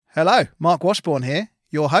Hello, Mark Washbourne here,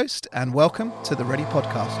 your host, and welcome to the Ready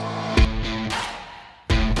Podcast.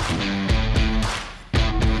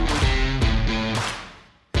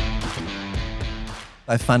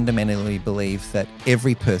 I fundamentally believe that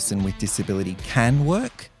every person with disability can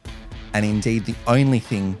work, and indeed the only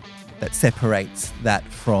thing that separates that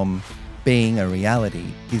from being a reality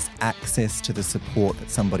is access to the support that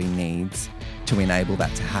somebody needs to enable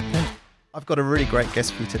that to happen. I've got a really great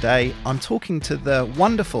guest for you today. I'm talking to the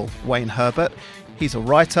wonderful Wayne Herbert. He's a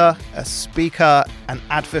writer, a speaker, an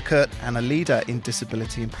advocate, and a leader in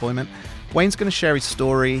disability employment. Wayne's going to share his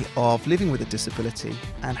story of living with a disability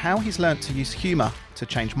and how he's learnt to use humour to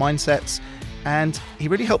change mindsets. And he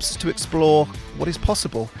really helps us to explore what is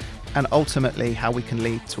possible and ultimately how we can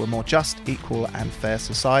lead to a more just, equal, and fair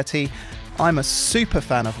society. I'm a super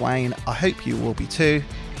fan of Wayne. I hope you will be too.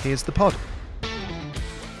 Here's the pod.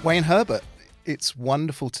 Wayne Herbert, it's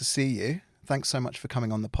wonderful to see you. Thanks so much for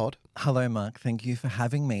coming on the pod. Hello, Mark. Thank you for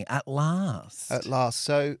having me at last. At last.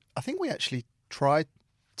 So I think we actually tried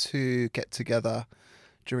to get together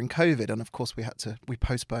during COVID, and of course we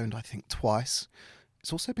postponed, I think, twice.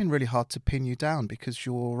 It's also been really hard to pin you down because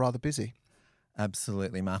you're rather busy.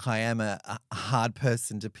 Absolutely, Mark. I am a hard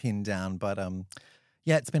person to pin down, but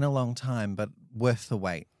yeah, it's been a long time, but worth the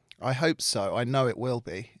wait. I hope so. I know it will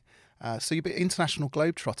be. So you've been international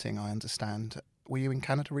globetrotting, I understand. Were you in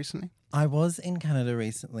Canada recently? I was in Canada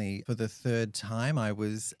recently for the third time. I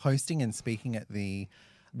was hosting and speaking at the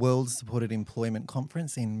World Supported Employment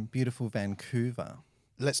Conference in beautiful Vancouver.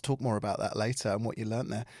 Let's talk more about that later and what you learnt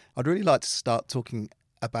there. I'd really like to start talking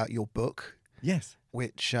about your book. Yes.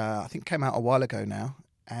 Which I think came out a while ago now.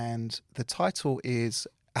 And the title is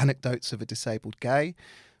Anecdotes of a Disabled Gay,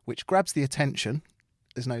 which grabs the attention.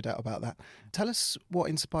 There's no doubt about that. Tell us what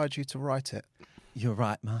inspired you to write it. You're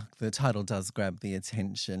right, Mark. The title does grab the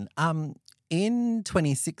attention. In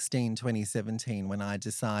 2016, 2017, when I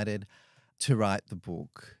decided to write the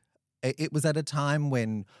book, it was at a time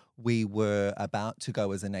when we were about to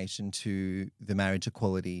go as a nation to the marriage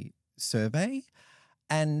equality survey.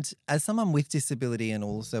 And as someone with disability and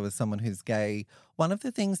also as someone who's gay, one of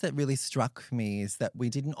the things that really struck me is that we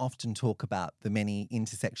didn't often talk about the many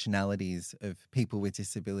intersectionalities of people with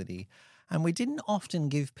disability. And we didn't often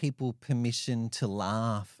give people permission to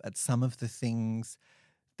laugh at some of the things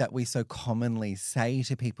that we so commonly say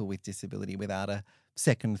to people with disability without a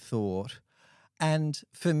second thought. And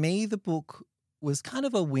for me, the book was kind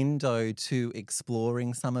of a window to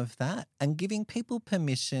exploring some of that and giving people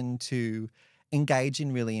permission to engage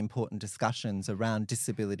in really important discussions around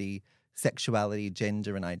disability, sexuality,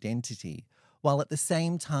 gender and identity, while at the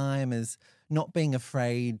same time as not being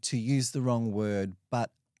afraid to use the wrong word, but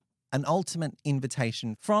an ultimate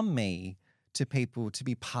invitation from me to people to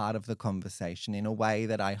be part of the conversation in a way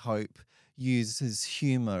that I hope uses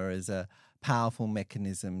humour as a powerful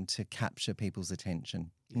mechanism to capture people's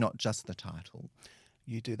attention, not just the title.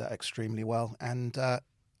 You do that extremely well. And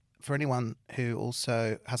for anyone who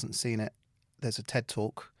also hasn't seen it, there's a TED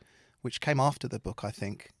Talk, which came after the book, I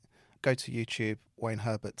think. Go to YouTube, Wayne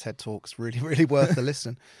Herbert TED Talks, really, really worth the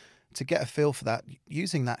listen to get a feel for that,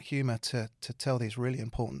 using that humour to tell these really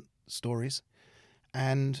important stories.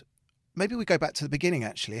 And maybe we go back to the beginning,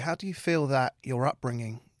 actually. How do you feel that your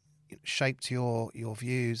upbringing shaped your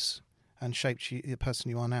views and shaped the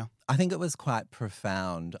person you are now? I think it was quite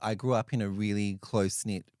profound. I grew up in a really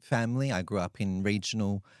close-knit family. I grew up in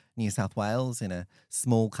regional New South Wales in a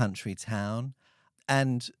small country town.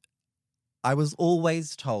 And I was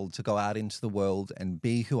always told to go out into the world and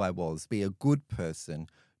be who I was, be a good person,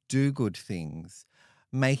 do good things,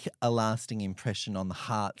 make a lasting impression on the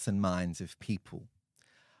hearts and minds of people,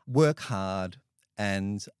 work hard.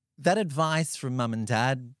 And that advice from Mum and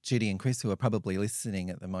Dad, Judy and Chris, who are probably listening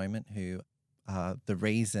at the moment, who are the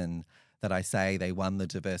reason that I say they won the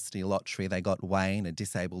diversity lottery. They got Wayne, a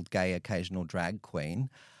disabled gay occasional drag queen.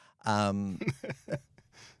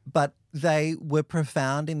 But they were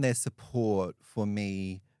profound in their support for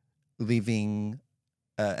me living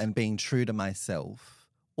and being true to myself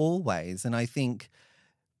always. And I think,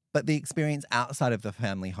 but the experience outside of the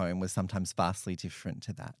family home was sometimes vastly different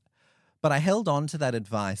to that. But I held on to that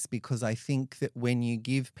advice because I think that when you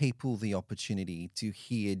give people the opportunity to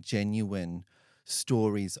hear genuine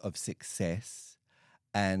stories of success,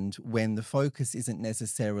 and when the focus isn't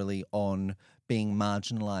necessarily on being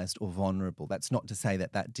marginalised or vulnerable, that's not to say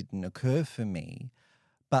that that didn't occur for me,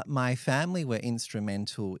 but my family were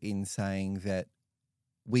instrumental in saying that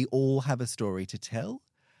we all have a story to tell,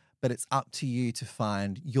 but it's up to you to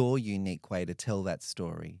find your unique way to tell that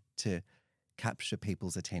story, to capture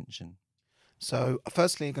people's attention. So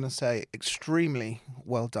firstly, I'm going to say extremely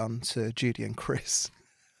well done to Judy and Chris.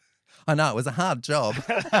 I know, it was a hard job.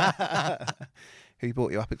 Who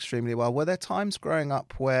brought you up extremely well. Were there times growing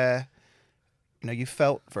up where, you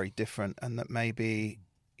felt very different and that maybe,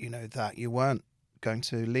 that you weren't going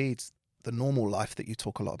to lead the normal life that you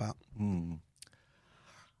talk a lot about?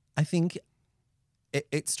 I think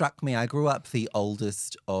it struck me. I grew up the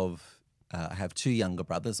oldest of, I have two younger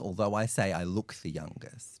brothers, although I say I look the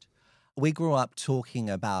youngest. We grew up talking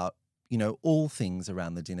about, all things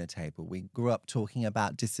around the dinner table. We grew up talking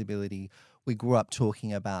about disability. We grew up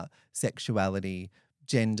talking about sexuality,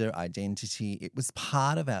 gender identity. It was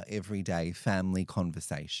part of our everyday family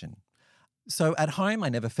conversation. So at home, I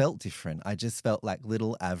never felt different. I just felt like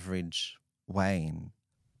little average Wayne.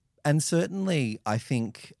 And certainly, I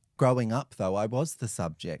think growing up, though, I was the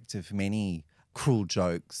subject of many cruel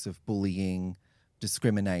jokes, of bullying,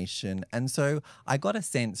 discrimination. And so I got a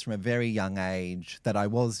sense from a very young age that I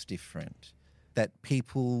was different, that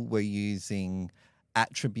people were using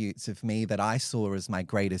attributes of me that I saw as my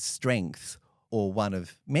greatest strength, or one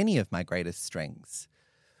of many of my greatest strengths,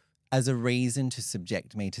 as a reason to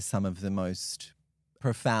subject me to some of the most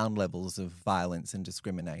profound levels of violence and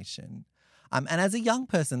discrimination. And as a young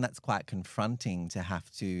person, that's quite confronting to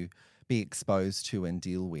have to be exposed to and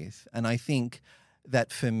deal with. And I think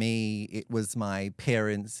that for me, it was my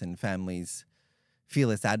parents and family's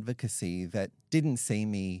fearless advocacy that didn't see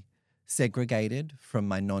me segregated from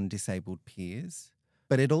my non-disabled peers,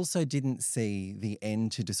 but it also didn't see the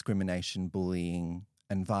end to discrimination, bullying,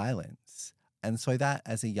 and violence. And so that,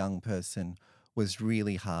 as a young person, was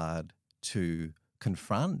really hard to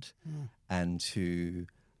confront and to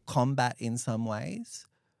combat in some ways.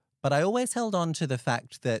 But I always held on to the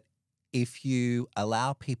fact that if you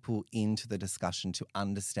allow people into the discussion to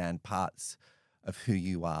understand parts of who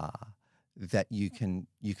you are, that you can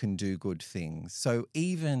do good things. So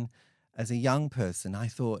even as a young person, I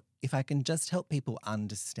thought, if I can just help people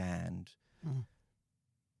understand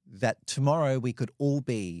that tomorrow we could all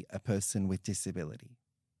be a person with disability.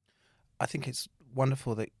 I think it's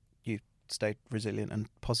wonderful that you stayed resilient and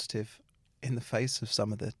positive in the face of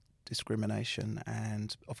some of the discrimination,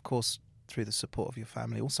 and of course through the support of your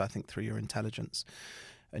family, also I think through your intelligence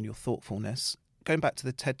and your thoughtfulness. Going back to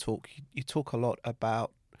the TED Talk, you talk a lot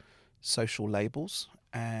about social labels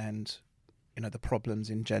and the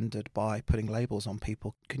problems engendered by putting labels on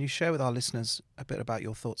people. Can you share with our listeners a bit about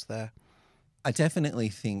your thoughts there? I definitely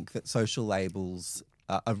think that social labels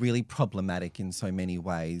are really problematic in so many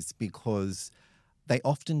ways because they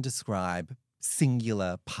often describe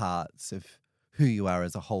singular parts of who you are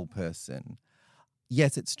as a whole person.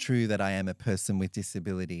 Yes, it's true that I am a person with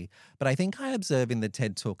disability, but I think I observe in the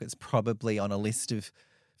TED Talk it's probably on a list of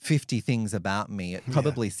 50 things about me. It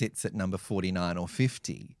probably sits at number 49 or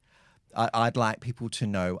 50. I'd like people to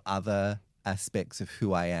know other aspects of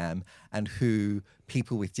who I am and who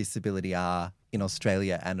people with disability are in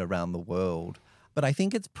Australia and around the world. But I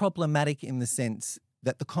think it's problematic in the sense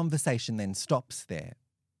that the conversation then stops there.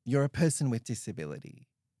 You're a person with disability.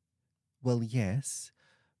 Well, yes,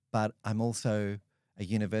 but I'm also a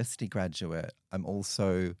university graduate. I'm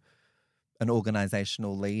also an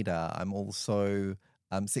organisational leader. I'm also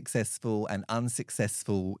successful and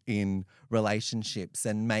unsuccessful in relationships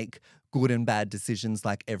and make good and bad decisions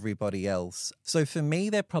like everybody else. So for me,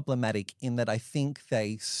 they're problematic in that I think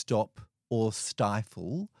they stop or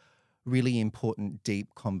stifle really important,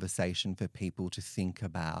 deep conversation for people to think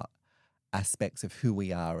about aspects of who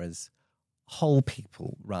we are as whole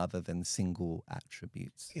people rather than single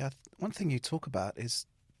attributes. Yeah, one thing you talk about is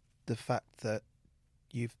the fact that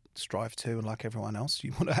you've strived to, and like everyone else,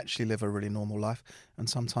 you want to actually live a really normal life. And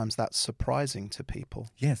sometimes that's surprising to people.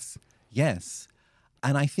 Yes.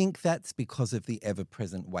 And I think that's because of the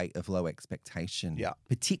ever-present weight of low expectation,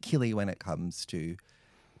 particularly when it comes to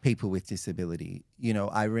people with disability.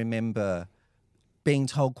 I remember being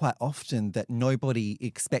told quite often that nobody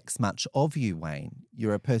expects much of you, Wayne.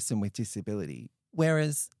 You're a person with disability.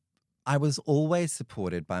 Whereas I was always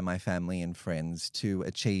supported by my family and friends to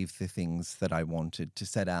achieve the things that I wanted, to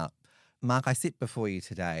set out. Marc, I sit before you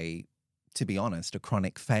today, to be honest, a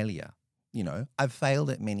chronic failure. I've failed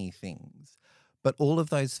at many things, but all of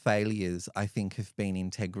those failures I think have been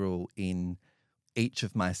integral in each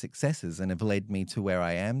of my successes and have led me to where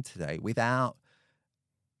I am today. Without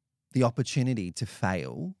the opportunity to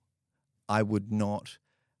fail, I would not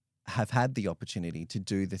have had the opportunity to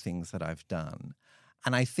do the things that I've done.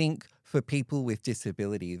 And I think for people with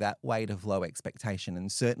disability, that weight of low expectation,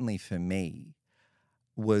 and certainly for me,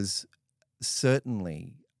 was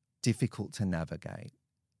certainly difficult to navigate.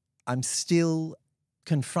 I'm still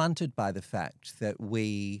confronted by the fact that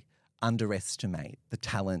we underestimate the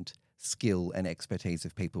talent, skill and expertise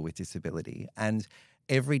of people with disability. And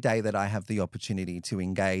every day that I have the opportunity to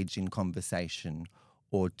engage in conversation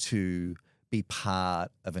or to be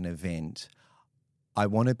part of an event, I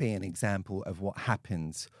want to be an example of what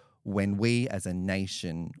happens when we as a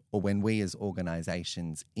nation or when we as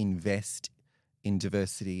organisations invest in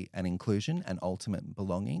diversity and inclusion and ultimate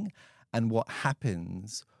belonging, and what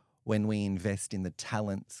happens when we invest in the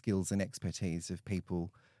talent, skills and expertise of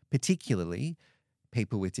people, particularly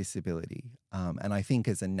people with disability. And I think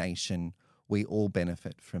as a nation, we all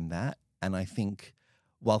benefit from that. And I think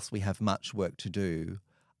whilst we have much work to do,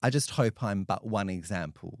 I just hope I'm but one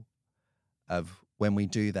example of when we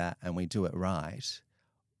do that and we do it right,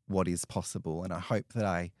 what is possible. And I hope that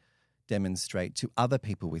I demonstrate to other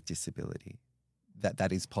people with disability that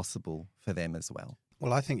that is possible for them as well.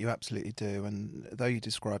 Well, I think you absolutely do. And though you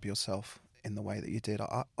describe yourself in the way that you did,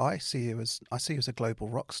 I see you as a global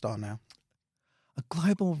rock star now. A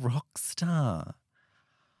global rock star.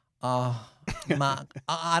 Oh, Mark,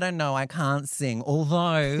 I don't know. I can't sing.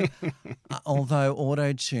 Although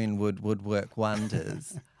auto-tune would work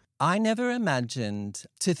wonders. I never imagined,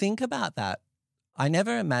 to think about that, I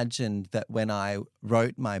never imagined that when I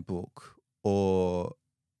wrote my book, or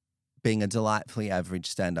being a delightfully average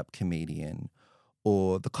stand-up comedian,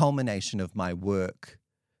 or the culmination of my work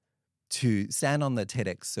to stand on the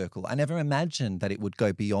TEDx circle, I never imagined that it would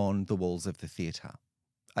go beyond the walls of the theatre.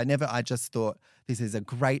 I just thought, this is a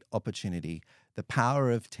great opportunity. The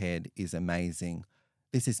power of TED is amazing.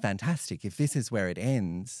 This is fantastic. If this is where it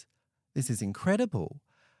ends, this is incredible.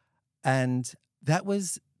 And that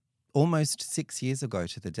was almost 6 years ago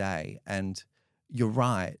to the day. And you're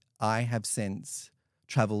right, I have since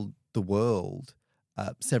travelled the world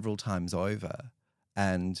several times over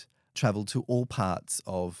and travelled to all parts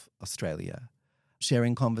of Australia,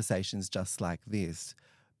 sharing conversations just like this,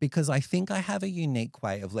 because I think I have a unique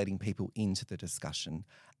way of letting people into the discussion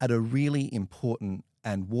at a really important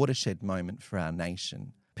and watershed moment for our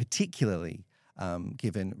nation, particularly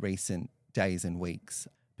given recent days and weeks,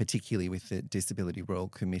 particularly with the Disability Royal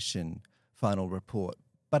Commission final report.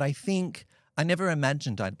 But I think I never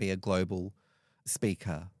imagined I'd be a global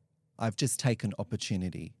speaker. I've just taken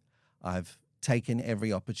opportunity. I've taken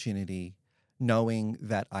every opportunity knowing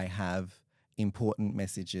that I have important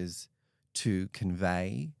messages to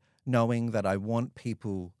convey, knowing that I want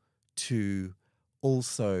people to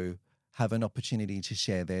also have an opportunity to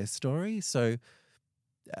share their story. So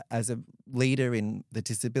as a leader in the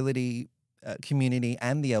disability community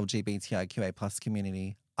and the LGBTIQA plus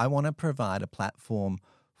community, I want to provide a platform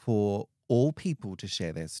for all people to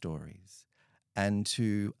share their stories and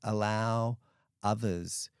to allow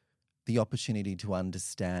others the opportunity to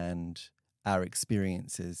understand our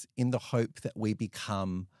experiences in the hope that we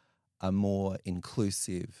become a more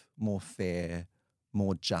inclusive, more fair,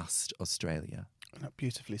 more just Australia.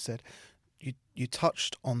 Beautifully said. You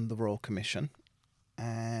touched on the Royal Commission,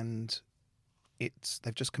 and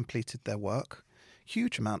they've just completed their work,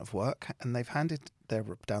 huge amount of work, and they've handed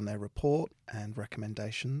down their report and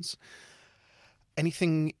recommendations.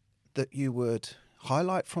 Anything that you would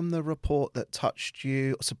highlight from the report that touched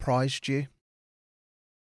you or surprised you?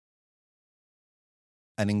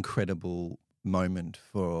 An incredible moment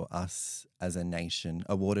for us as a nation,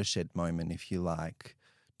 a watershed moment, if you like,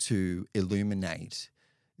 to illuminate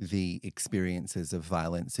the experiences of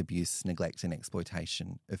violence, abuse, neglect and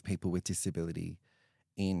exploitation of people with disability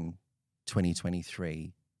in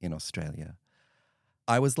 2023 in Australia.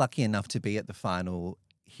 I was lucky enough to be at the final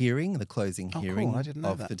hearing, the closing hearing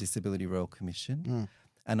of the Disability Royal Commission. Mm.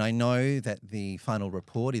 And I know that the final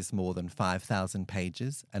report is more than 5,000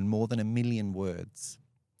 pages and more than 1 million words.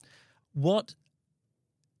 What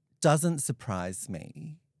doesn't surprise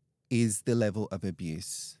me is the level of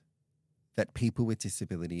abuse that people with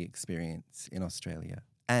disability experience in Australia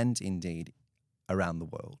and indeed around the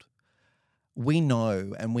world. We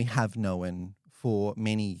know and we have known for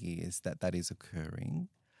many years that that is occurring.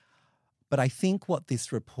 But I think what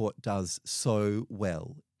this report does so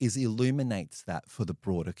well is illuminates that for the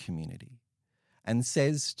broader community and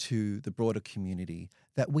says to the broader community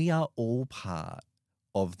that we are all part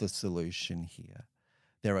of the solution here.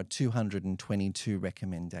 There are 222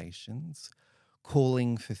 recommendations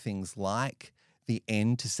calling for things like the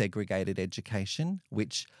end to segregated education,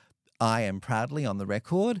 which I am proudly on the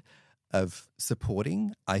record of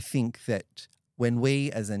supporting. I think that when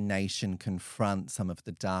we as a nation confront some of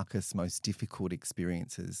the darkest, most difficult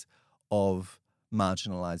experiences of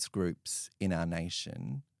marginalised groups in our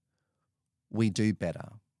nation, we do better.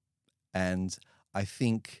 And I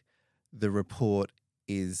think the report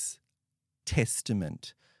is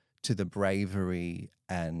testament to the bravery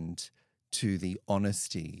and to the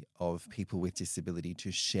honesty of people with disability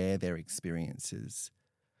to share their experiences.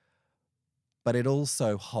 But it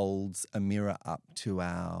also holds a mirror up to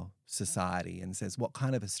our society and says, what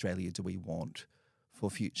kind of Australia do we want for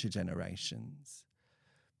future generations?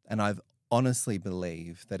 And I've honestly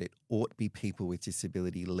believe that it ought to be people with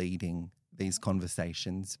disability leading these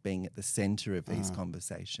conversations, being at the centre of these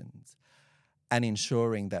conversations, and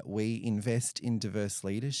ensuring that we invest in diverse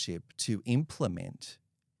leadership to implement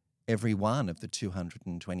every one of the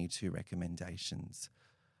 222 recommendations.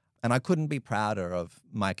 And I couldn't be prouder of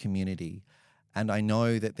my community. And I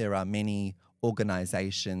know that there are many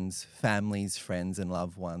organisations, families, friends and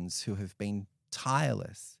loved ones who have been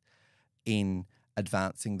tireless in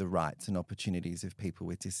advancing the rights and opportunities of people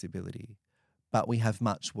with disability. But we have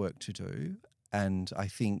much work to do. And I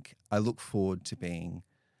think I look forward to being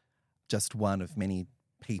just one of many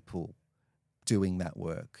people doing that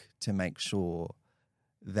work to make sure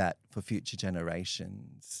that for future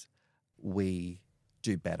generations we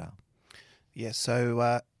do better. Yeah,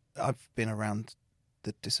 so I've been around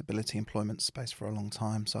the disability employment space for a long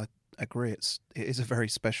time, so I agree it is a very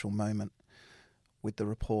special moment with the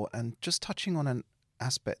report. And just touching on an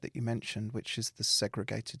aspect that you mentioned, which is the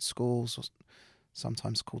segregated schools, or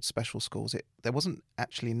sometimes called special schools, there wasn't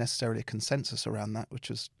actually necessarily a consensus around that, which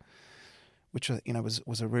was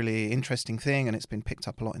a really interesting thing, and it's been picked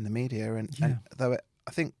up a lot in the media. And though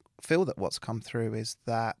I feel that what's come through is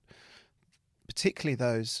that particularly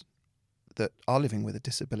those that are living with a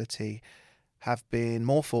disability have been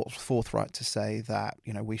more forthright to say that,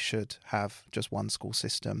 we should have just one school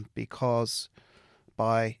system, because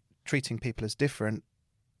by treating people as different,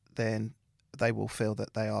 then they will feel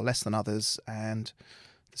that they are less than others, and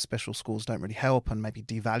the special schools don't really help and maybe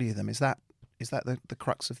devalue them. Is that the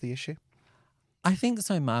crux of the issue? I think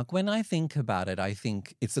so, Mark. When I think about it, I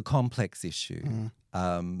think it's a complex issue.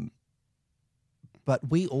 But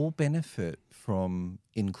we all benefit from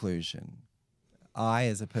inclusion. I,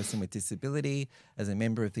 as a person with disability, as a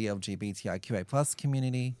member of the LGBTIQA+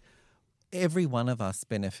 community, every one of us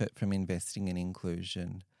benefit from investing in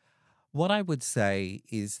inclusion. What I would say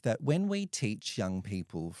is that when we teach young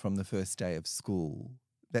people from the first day of school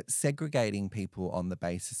that segregating people on the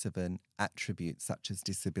basis of an attribute such as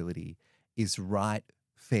disability is right,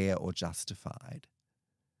 fair or justified,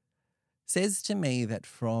 says to me that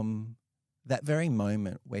from that very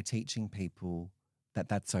moment we're teaching people that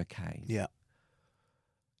that's okay. Yeah.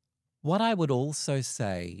 What I would also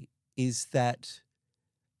say is that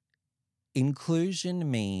inclusion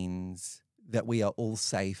means that we are all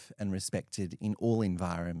safe and respected in all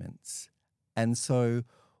environments. And so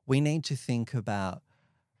we need to think about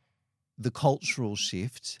the cultural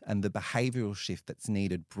shift and the behavioural shift that's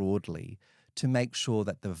needed broadly to make sure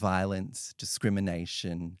that the violence,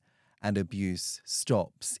 discrimination and abuse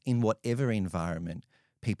stops in whatever environment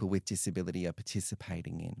people with disability are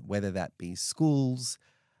participating in, whether that be schools,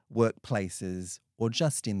 workplaces, or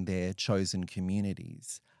just in their chosen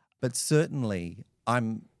communities. But certainly,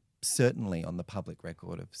 I'm certainly on the public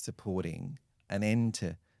record of supporting an end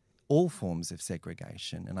to all forms of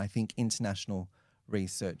segregation. And I think international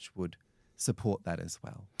research would support that as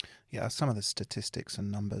well. Yeah, some of the statistics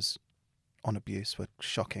and numbers on abuse were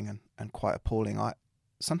shocking and quite appalling.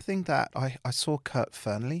 Something that I saw Kurt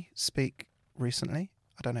Fearnley speak recently.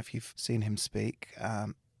 I don't know if you've seen him speak,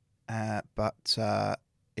 but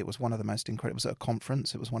it was one of the most incredible. It was at a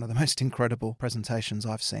conference. It was one of the most incredible presentations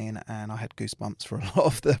I've seen, and I had goosebumps for a lot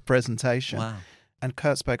of the presentation. Wow. And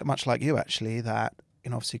Kurt spoke, much like you actually, that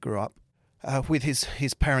obviously grew up with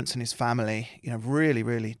his parents and his family, really,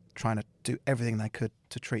 really trying to do everything they could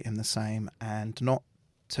to treat him the same and not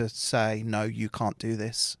to say, no, you can't do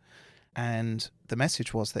this. And the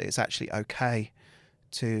message was that it's actually okay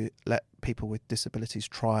to let people with disabilities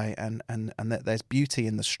try, and that there's beauty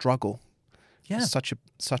in the struggle. Yeah.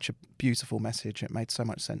 Such a beautiful message. It made so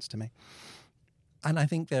much sense to me. And I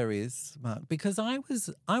think there is, Mark, because I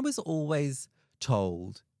was always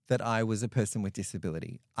told that I was a person with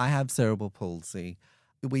disability. I have cerebral palsy.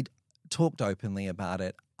 We talked openly about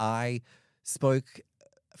it. I spoke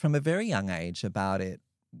from a very young age about it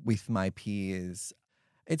with my peers.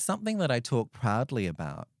 It's something that I talk proudly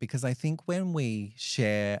about because I think when we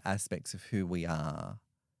share aspects of who we are,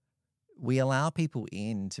 we allow people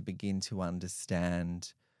in to begin to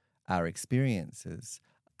understand our experiences.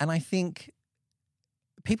 And I think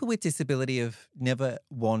people with disability have never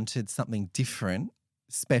wanted something different,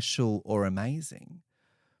 special or amazing,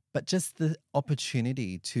 but just the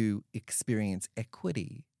opportunity to experience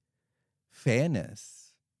equity,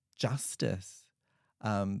 fairness, justice,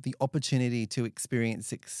 the opportunity to experience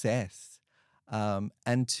success,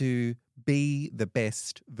 and to be the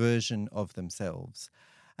best version of themselves.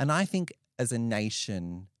 And I think as a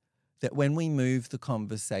nation that when we move the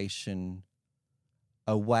conversation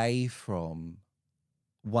away from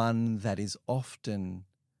one that is often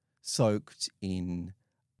soaked in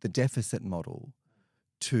the deficit model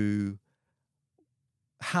to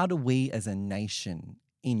how do we as a nation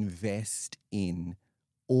invest in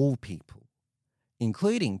all people,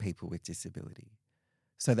 including people with disability,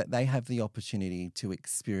 so that they have the opportunity to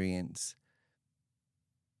experience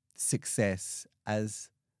success as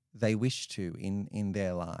they wish to in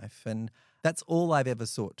their life. And that's all I've ever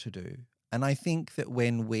sought to do. And I think that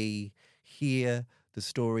when we hear the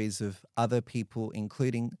stories of other people,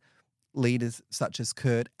 including leaders such as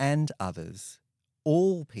Kurt and others,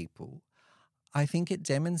 all people, I think it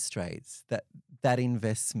demonstrates that that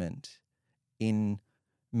investment in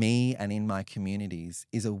me and in my communities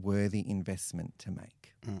is a worthy investment to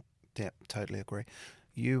make. Yeah, totally agree.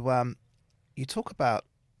 You you talk about,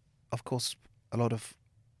 of course, a lot of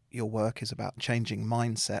your work is about changing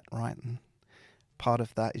mindset, right? And part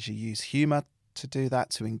of that is you use humour to do that,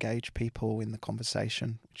 to engage people in the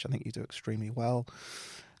conversation, which I think you do extremely well.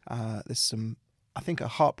 There's some, I think, a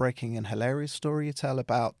heartbreaking and hilarious story you tell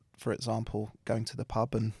about, for example, going to the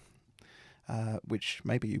pub, and which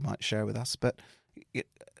maybe you might share with us. But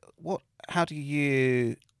how do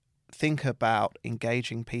you think about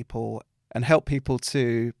engaging people and help people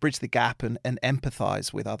to bridge the gap and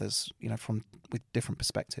empathise with others, with different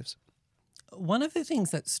perspectives? One of the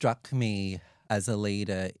things that struck me as a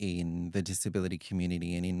leader in the disability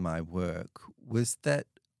community and in my work was that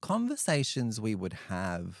conversations we would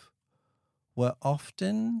have were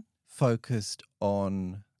often focused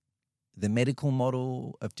on the medical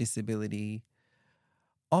model of disability,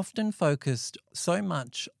 often focused so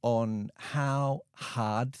much on how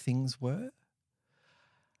hard things were.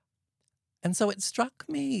 And so it struck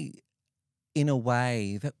me in a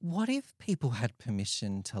way that what if people had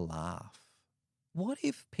permission to laugh? What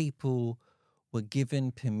if people were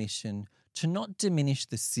given permission to not diminish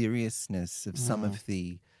the seriousness of some of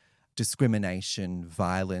the discrimination,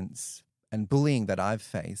 violence, and bullying that I've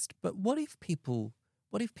faced, but what if people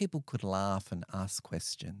could laugh and ask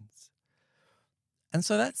questions? And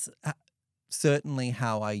so that's certainly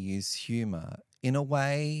how I use humour. In a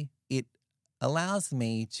way, it allows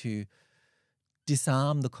me to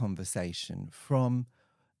disarm the conversation from,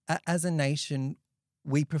 as a nation,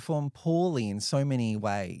 we perform poorly in so many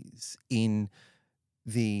ways in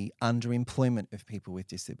the underemployment of people with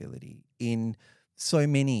disability, in so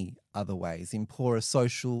many other ways, in poorer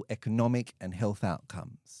social, economic and health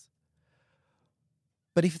outcomes.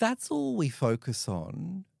 But if that's all we focus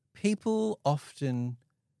on, people often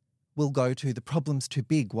will go to the problem's too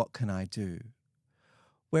big, what can I do?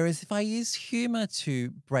 Whereas if I use humour to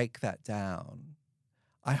break that down,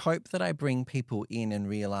 I hope that I bring people in and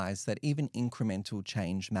realise that even incremental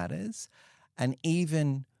change matters, and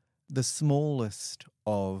even the smallest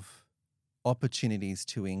of opportunities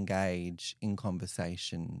to engage in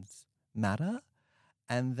conversations matter,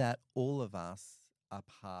 and that all of us are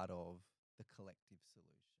part of the collective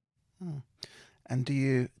solution. And do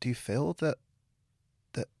you feel that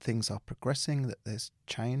things are progressing, that there's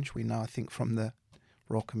change? We know, I think, from the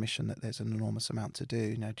Royal Commission that there's an enormous amount to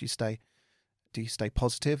do. Do you stay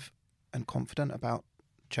positive and confident about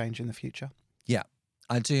change in the future? Yeah,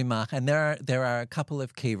 I do, Mark. And there are a couple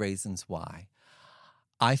of key reasons why.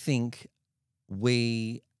 I think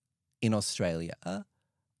we in Australia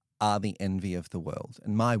are the envy of the world.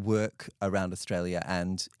 And my work around Australia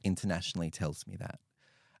and internationally tells me that.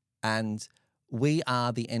 And we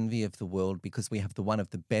are the envy of the world because we have one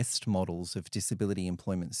of the best models of disability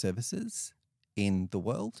employment services in the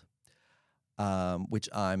world, which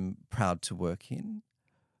I'm proud to work in.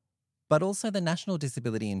 But also the National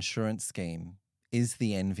Disability Insurance Scheme is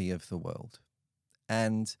the envy of the world.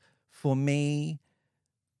 And for me,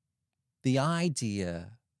 the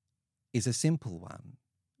idea is a simple one,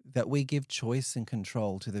 that we give choice and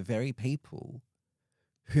control to the very people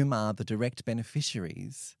whom are the direct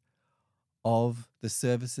beneficiaries of the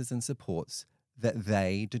services and supports that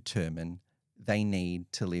they determine they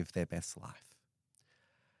need to live their best life.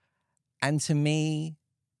 And to me,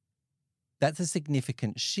 that's a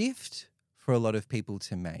significant shift for a lot of people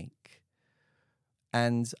to make.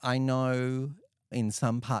 And I know in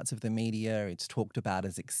some parts of the media it's talked about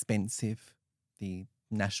as expensive, the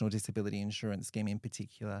National Disability Insurance Scheme in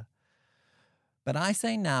particular. But I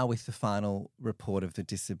say now, with the final report of the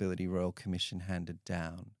Disability Royal Commission handed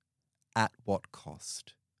down, at what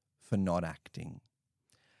cost for not acting?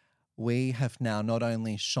 We have now not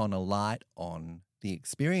only shone a light on the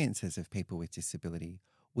experiences of people with disability,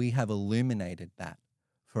 we have illuminated that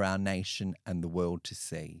for our nation and the world to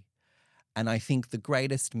see. And I think the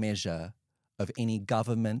greatest measure of any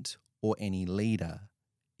government or any leader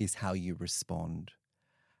is how you respond,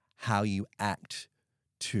 how you act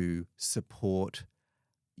to support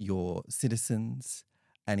your citizens,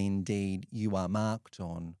 and indeed you are marked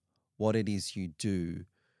on what it is you do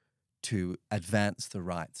to advance the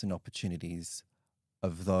rights and opportunities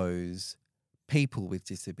of those people with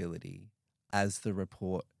disability, as the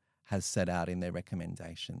report has set out in their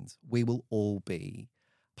recommendations. We will all be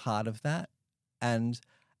part of that, and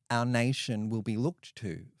our nation will be looked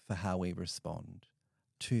to for how we respond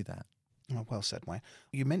to that. Oh, well said, Wayne.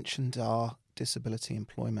 You mentioned our disability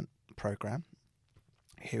employment program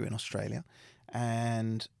here in Australia,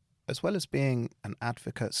 and as well as being an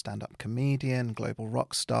advocate, stand-up comedian, global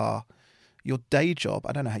rock star, your day job,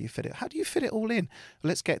 I don't know how you fit it. How do you fit it all in?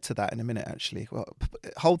 Let's get to that in a minute, actually. Well,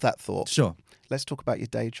 hold that thought. Sure. Let's talk about your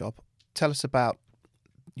day job. Tell us about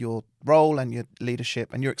your role and your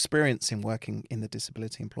leadership and your experience in working in the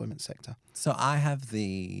disability employment sector. So I have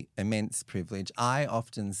the immense privilege. I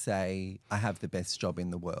often say I have the best job in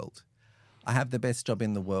the world. I have the best job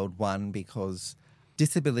in the world, one, because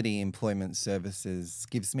disability employment services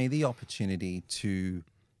gives me the opportunity to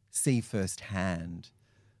see firsthand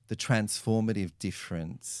the transformative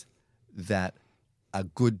difference that a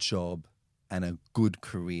good job and a good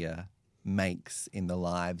career makes in the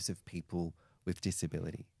lives of people with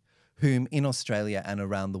disability, whom in Australia and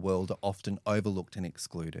around the world are often overlooked and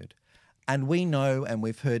excluded. And we know, and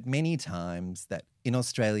we've heard many times, that in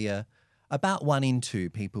Australia, about 1 in 2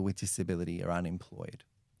 people with disability are unemployed.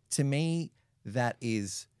 To me, that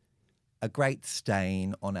is a great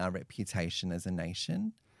stain on our reputation as a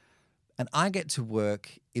nation. And I get to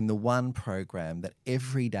work in the one program that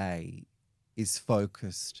every day is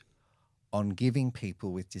focused on giving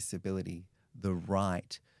people with disability the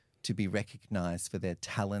right to be recognised for their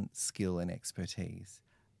talent, skill and expertise,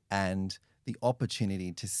 and the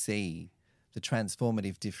opportunity to see the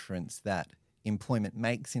transformative difference that employment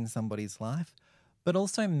makes in somebody's life, but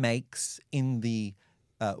also makes in the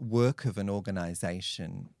work of an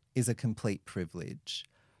organisation, is a complete privilege.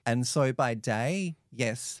 And so by day,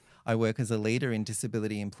 yes, I work as a leader in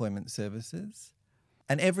disability employment services.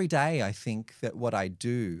 And every day I think that what I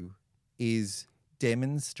do is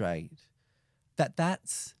demonstrate that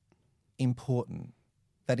that's important,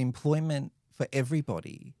 that employment for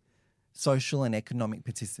everybody, social and economic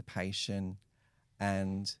participation,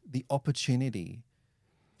 and the opportunity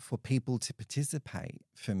for people to participate,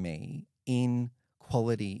 for me, in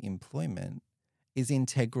quality employment is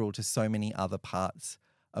integral to so many other parts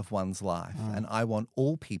of one's life. And I want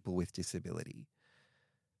all people with disability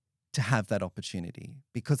to have that opportunity,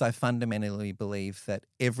 because I fundamentally believe that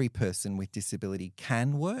every person with disability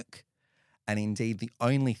can work. And indeed, the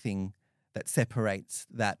only thing that separates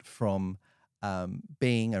that from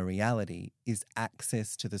being a reality is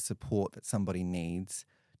access to the support that somebody needs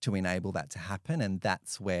to enable that to happen. And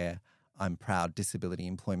that's where I'm proud Disability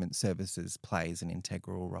Employment Services plays an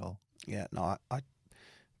integral role. Yeah, no, I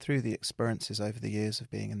through the experiences over the years of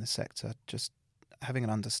being in the sector, just having an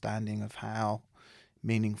understanding of how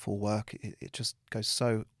meaningful work, it just goes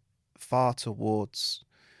so far towards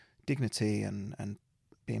dignity and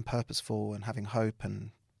being purposeful and having hope and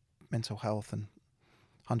mental health and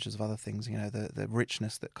hundreds of other things. You know, the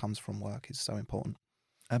richness that comes from work is so important.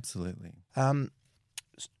 Absolutely.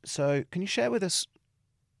 So can you share with us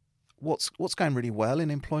what's going really well in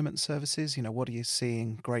employment services? You know, what are you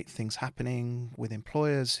seeing great things happening with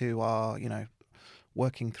employers who are, you know,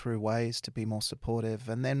 working through ways to be more supportive?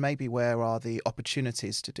 And then maybe where are the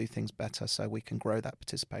opportunities to do things better so we can grow that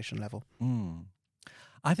participation level?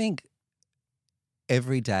 I think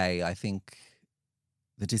every day,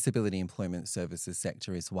 the disability employment services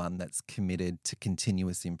sector is one that's committed to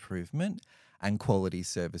continuous improvement and quality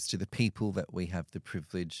service to the people that we have the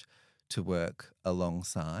privilege to work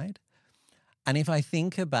alongside. And if I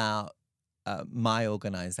think about my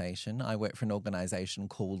organisation, I work for an organisation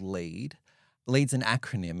called LEAD. LEAD's an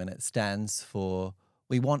acronym, and it stands for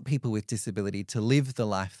We Want People with Disability to Live the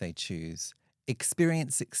Life They Choose,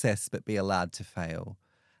 Experience Success but Be Allowed to Fail,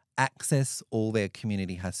 Access all their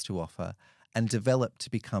community has to offer, and develop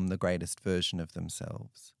to become the greatest version of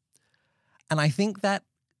themselves. And I think that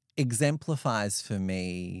exemplifies for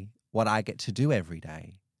me what I get to do every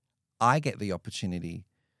day. I get the opportunity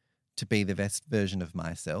to be the best version of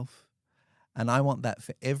myself, and I want that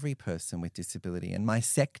for every person with disability. And my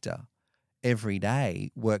sector every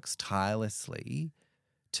day works tirelessly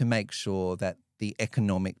to make sure that the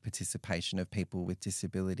economic participation of people with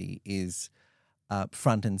disability is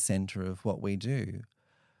front and centre of what we do.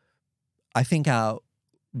 I think our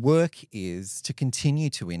work is to continue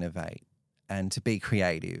to innovate and to be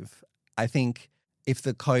creative. I think if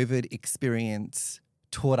the COVID experience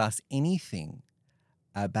taught us anything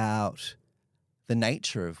about the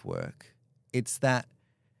nature of work, it's that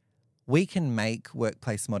we can make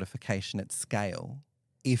workplace modification at scale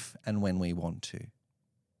if and when we want to.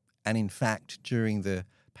 And in fact, during the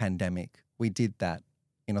pandemic, we did that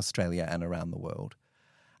in Australia and around the world.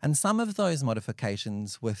 And some of those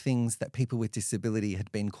modifications were things that people with disability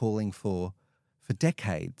had been calling for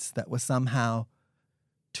decades, that were somehow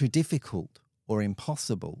too difficult or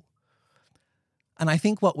impossible. And I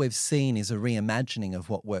think what we've seen is a reimagining of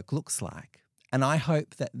what work looks like. And I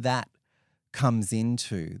hope that that comes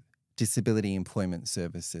into disability employment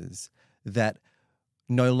services, that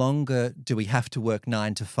no longer do we have to work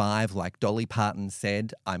 9 to 5 like Dolly Parton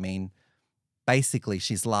said. I mean, basically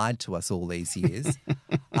she's lied to us all these years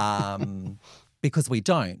because we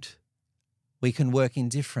don't. We can work in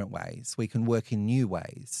different ways. We can work in new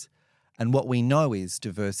ways. And what we know is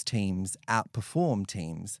diverse teams outperform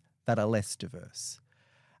teams that are less diverse.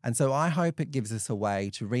 And so I hope it gives us a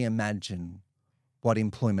way to reimagine what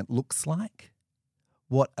employment looks like,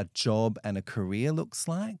 what a job and a career looks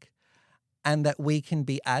like, and that we can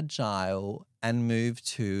be agile and move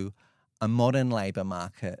to a modern labour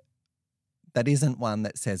market that isn't one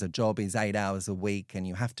that says a job is 8 hours a week and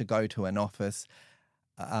you have to go to an office.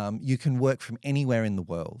 You can work from anywhere in the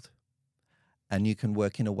world and you can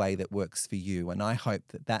work in a way that works for you. And I hope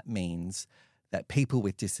that that means that people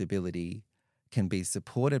with disability can be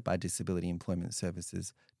supported by disability employment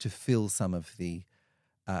services to fill some of the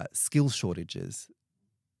skill shortages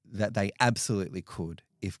that they absolutely could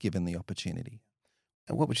if given the opportunity.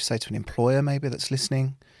 And what would you say to an employer maybe that's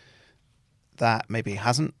listening that maybe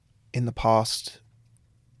hasn't in the past,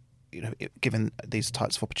 given these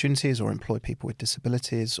types of opportunities or employ people with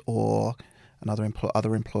disabilities, or other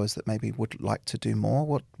employers that maybe would like to do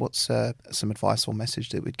more? What's some advice or message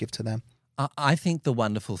that we'd give to them? I think the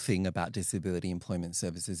wonderful thing about disability employment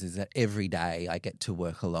services is that every day I get to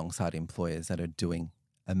work alongside employers that are doing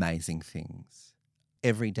amazing things.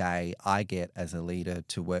 Every day I get, as a leader,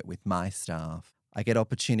 to work with my staff. I get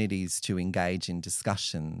opportunities to engage in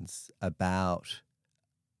discussions about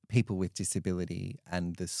people with disability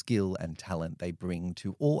and the skill and talent they bring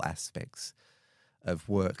to all aspects of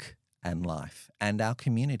work and life and our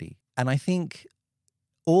community. And I think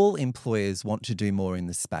all employers want to do more in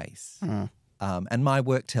the space. And my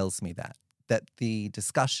work tells me that the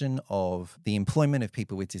discussion of the employment of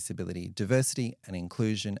people with disability, diversity and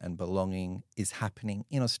inclusion and belonging is happening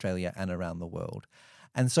in Australia and around the world.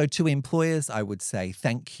 And so to employers, I would say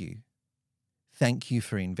thank you. Thank you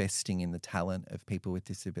for investing in the talent of people with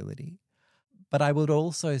disability. But I would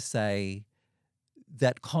also say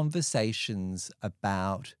that conversations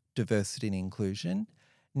about diversity and inclusion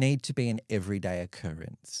need to be an everyday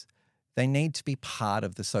occurrence. They need to be part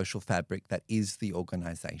of the social fabric that is the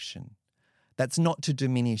organisation. That's not to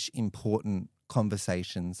diminish important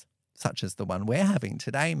conversations such as the one we're having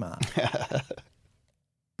today, Mark.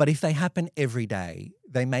 But if they happen every day,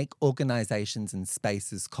 they make organisations and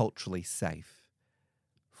spaces culturally safe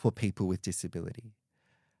for people with disability.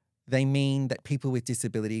 They mean that people with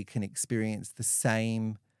disability can experience the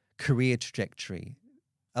same career trajectory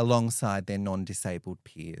alongside their non-disabled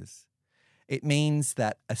peers. It means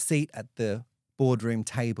that a seat at the boardroom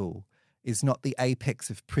table is not the apex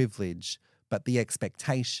of privilege, but the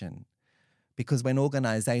expectation. Because when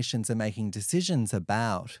organisations are making decisions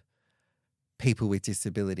about people with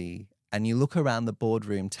disability and you look around the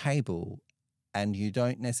boardroom table and you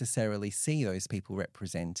don't necessarily see those people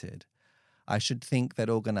represented, I should think that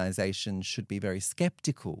organisations should be very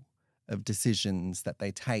sceptical of decisions that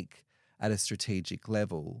they take at a strategic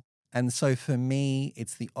level. And so for me,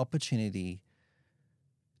 it's the opportunity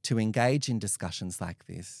to engage in discussions like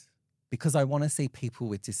this because I want to see people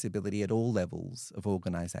with disability at all levels of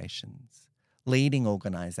organisations, leading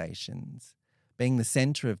organisations, being the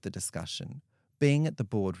centre of the discussion, being at the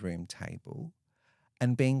boardroom table,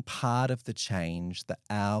 and being part of the change that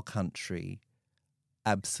our country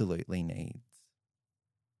absolutely needs.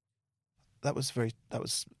 That was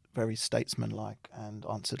very statesmanlike and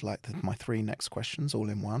answered like my 3 next questions all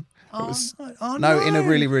in one. No, in a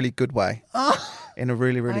really, really good way. In a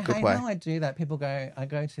really, really good way. I know I do that. I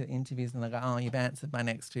go to interviews and they go, "Oh, you've answered my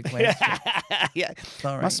next 2 questions." Yeah.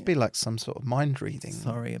 Sorry. Must be like some sort of mind reading.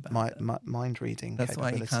 Sorry about that. Mind reading. That's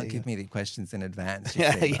why you can't give me the questions in advance. You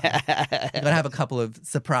Yeah, see, yeah. You've got to have a couple of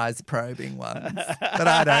surprise probing ones that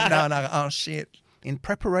I don't know. And I go, "Oh shit." In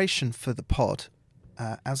preparation for the pod,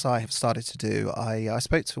 as I have started to do, I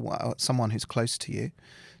spoke to someone who's close to you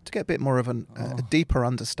to get a bit more of a deeper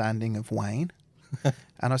understanding of Wayne.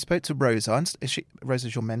 And I spoke to Rosa.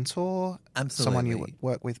 Rosa's your mentor? Absolutely. Someone you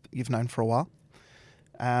work with, you've known for a while?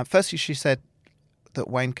 Firstly, she said that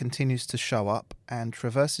Wayne continues to show up and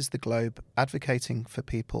traverses the globe advocating for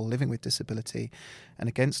people living with disability and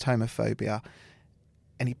against homophobia.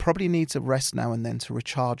 And he probably needs a rest now and then to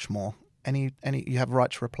recharge more. You have a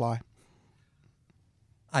right to reply.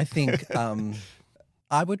 I think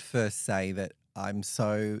I would first say that I'm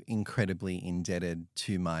so incredibly indebted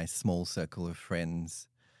to my small circle of friends.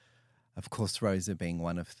 Of course, Rosa being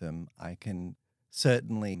one of them. I can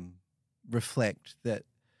certainly reflect that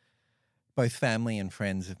both family and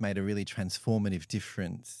friends have made a really transformative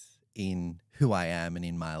difference in who I am and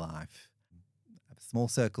in my life. I have a small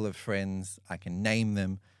circle of friends. I can name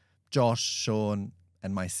them: Josh, Sean,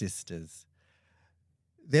 and my sisters.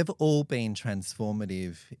 They've all been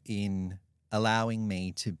transformative in allowing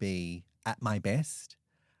me to be at my best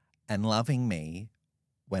and loving me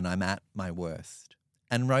when I'm at my worst.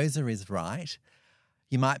 And Rosa is right.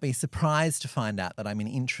 You might be surprised to find out that I'm an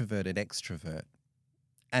introverted extrovert.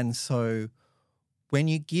 And so when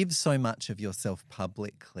you give so much of yourself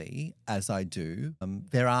publicly, as I do,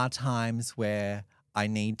 there are times where I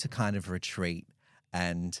need to kind of retreat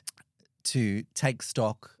and to take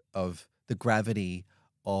stock of the gravity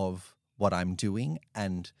of what I'm doing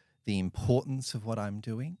and the importance of what I'm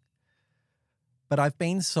doing. But I've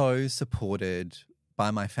been so supported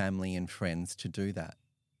by my family and friends to do that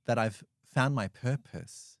I've found my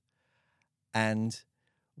purpose. And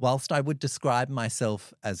whilst I would describe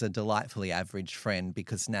myself as a delightfully average friend,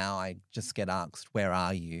 because now I just get asked, where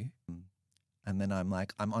are you? And then I'm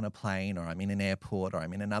like, I'm on a plane, or I'm in an airport, or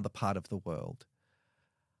I'm in another part of the world.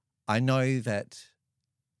 I know that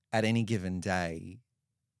at any given day,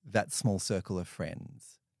 that small circle of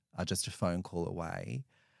friends are just a phone call away,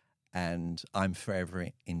 and I'm forever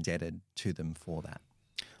indebted to them for that.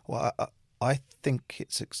 Well, I think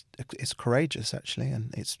it's courageous, actually,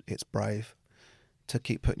 and it's brave to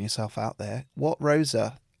keep putting yourself out there. What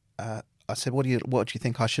Rosa, I said, what do you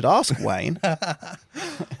think I should ask Wayne?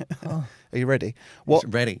 Are you ready?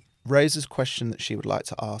 Ready. Rosa's question that she would like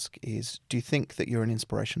to ask is, do you think that you're an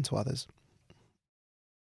inspiration to others?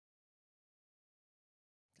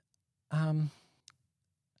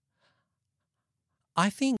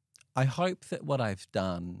 I hope that what I've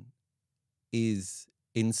done is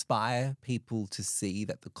inspire people to see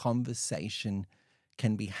that the conversation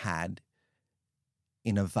can be had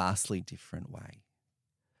in a vastly different way.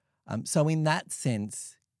 So in that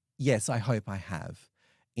sense, yes, I hope I have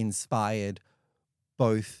inspired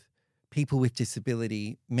both people with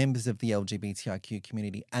disability, members of the LGBTQ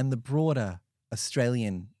community, and the broader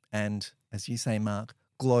Australian and, as you say, Mark,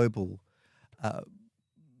 global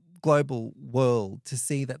world to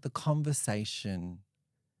see that the conversation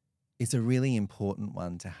is a really important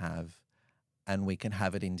one to have, and we can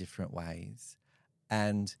have it in different ways.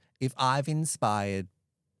 And if I've inspired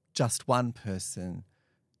just one person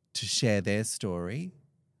to share their story,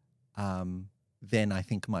 then I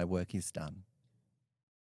think my work is done.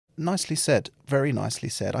 Nicely said. Very nicely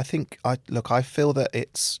said. I feel that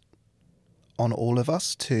it's on all of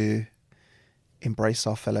us to embrace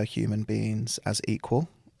our fellow human beings as equal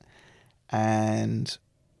and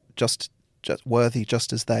just worthy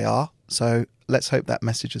just as they are. So let's hope that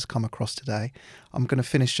message has come across today. I'm going to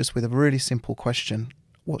finish just with a really simple question.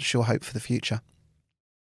 What's your hope for the future?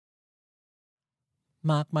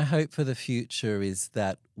 Mark, my hope for the future is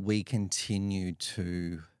that we continue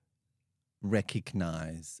to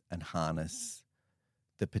recognise and harness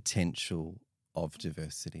the potential of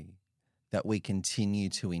diversity, that we continue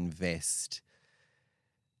to invest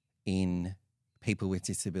in people with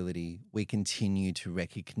disability. We continue to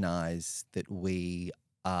recognise that we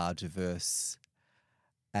are diverse,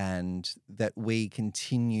 and that we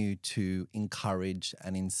continue to encourage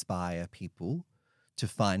and inspire people to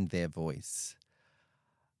find their voice.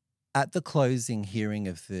 At the closing hearing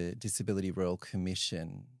of the Disability Royal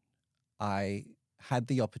Commission, I had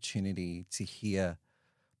the opportunity to hear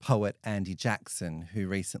poet Andy Jackson, who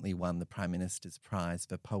recently won the Prime Minister's Prize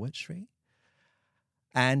for Poetry.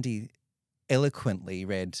 Andy eloquently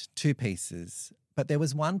read two pieces, but there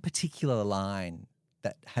was one particular line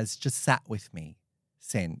that has just sat with me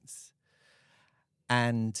since.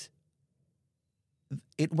 And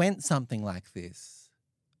it went something like this: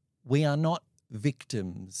 we are not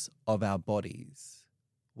victims of our bodies.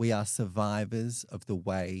 We are survivors of the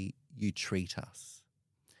way you treat us.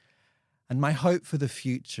 And my hope for the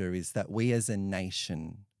future is that we as a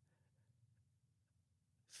nation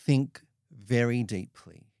think very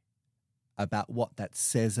deeply about what that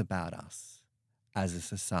says about us as a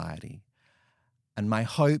society. And my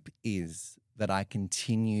hope is that I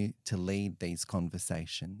continue to lead these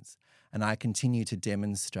conversations and I continue to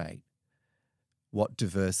demonstrate what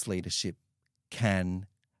diverse leadership can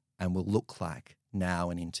and will look like now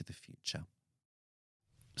and into the future.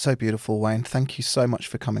 So beautiful, Wayne. Thank you so much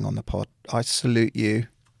for coming on the pod. I salute you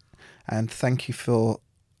and thank you for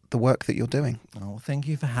the work that you're doing. Oh, thank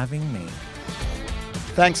you for having me.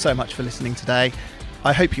 Thanks so much for listening today.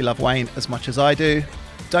 I hope you love Wayne as much as I do.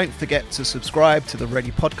 Don't forget to subscribe to the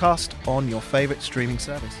Ready podcast on your favourite streaming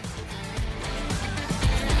service.